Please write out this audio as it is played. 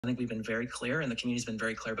I think we've been very clear, and the community's been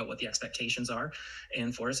very clear about what the expectations are.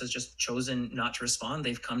 And Fortis has just chosen not to respond.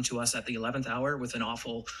 They've come to us at the 11th hour with an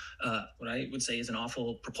awful, what I would say is an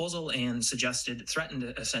awful proposal, and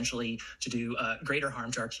threatened essentially to do greater harm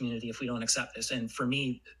to our community if we don't accept this. And for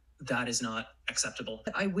me, that is not acceptable.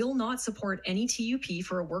 I will not support any TUP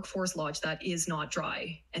for a workforce lodge that is not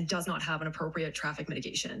dry and does not have an appropriate traffic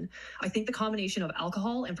mitigation. I think the combination of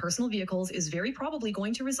alcohol and personal vehicles is very probably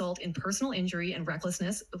going to result in personal injury and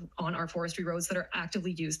recklessness on our forestry roads that are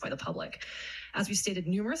actively used by the public. As we stated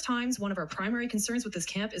numerous times, one of our primary concerns with this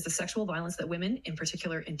camp is the sexual violence that women, in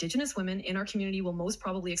particular Indigenous women in our community, will most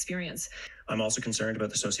probably experience. I'm also concerned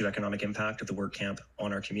about the socioeconomic impact of the work camp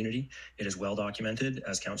on our community. It is well documented,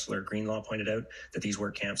 as Councillor Greenlaw pointed out, that these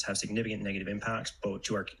work camps have significant negative impacts both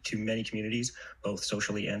to many communities, both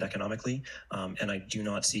socially and economically. And I do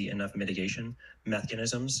not see enough mitigation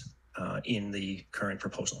mechanisms in the current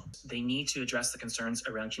proposal. They need to address the concerns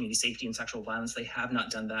around community safety and sexual violence. They have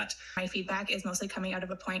not done that. My feedback is mostly coming out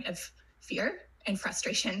of a point of fear and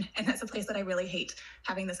frustration, and that's a place that I really hate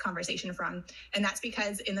having this conversation from. And that's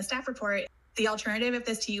because in the staff report, the alternative if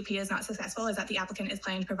this TUP is not successful is that the applicant is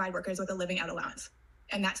planning to provide workers with a living out allowance.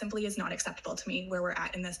 And that simply is not acceptable to me where we're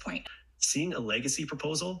at in this point. Seeing a legacy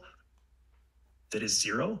proposal that is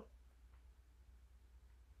zero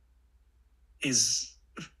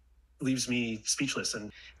leaves me speechless.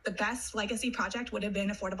 And the best legacy project would have been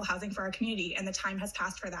affordable housing for our community, and the time has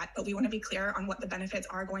passed for that. But we want to be clear on what the benefits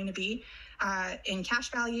are going to be in cash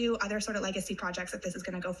value, other sort of legacy projects if this is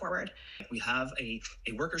going to go forward. We have a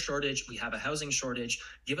worker shortage. We have a housing shortage.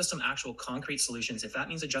 Give us some actual concrete solutions. If that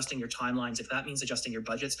means adjusting your timelines, if that means adjusting your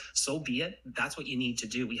budgets, so be it. That's what you need to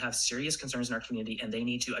do. We have serious concerns in our community, and they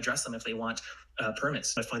need to address them if they want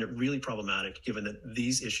permits. I find it really problematic given that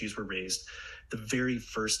these issues were raised the very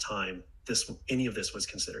first time any of this was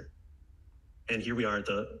considered. And here we are at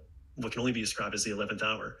what can only be described as the 11th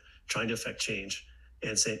hour, trying to affect change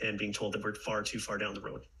and being told that we're far too far down the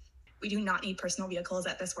road. We do not need personal vehicles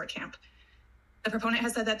at this work camp. The proponent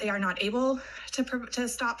has said that they are not able to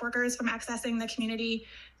stop workers from accessing the community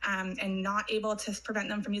and not able to prevent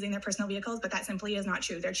them from using their personal vehicles, but that simply is not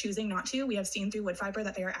true. They're choosing not to. We have seen through Woodfibre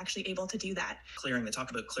that they are actually able to do that. Clearing, they talk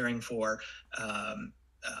about clearing for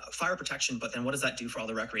fire protection, but then what does that do for all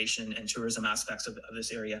the recreation and tourism aspects of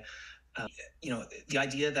this area? The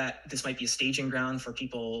idea that this might be a staging ground for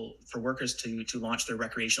workers to launch their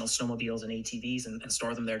recreational snowmobiles and ATVs and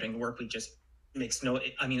store them there during work week just makes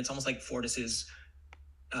it's almost like Fortis is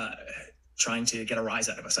trying to get a rise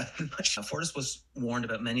out of us. Fortis was warned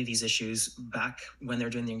about many of these issues back when they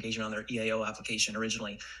were doing the engagement on their EAO application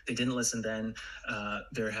originally. They didn't listen then.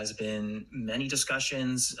 There has been many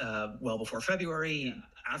discussions well before February,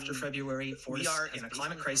 after February. We are in a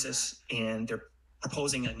climate crisis, and they're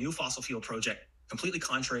proposing a new fossil fuel project completely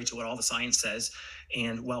contrary to what all the science says.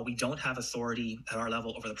 And while we don't have authority at our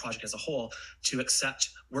level over the project as a whole to accept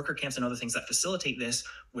worker camps and other things that facilitate this,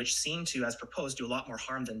 which seem to, as proposed, do a lot more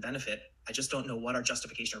harm than benefit, I just don't know what our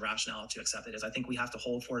justification or rationale to accept it is. I think we have to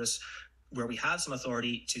hold Fortis where we have some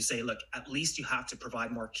authority to say, look, at least you have to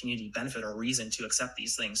provide more community benefit or reason to accept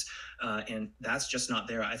these things. And that's just not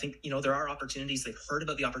there. I think, there are opportunities. They've heard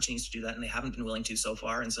about the opportunities to do that, and they haven't been willing to so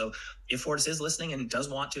far. And so if Fortis is listening and does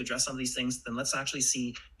want to address some of these things, then let's actually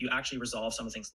see you actually resolve some of the things.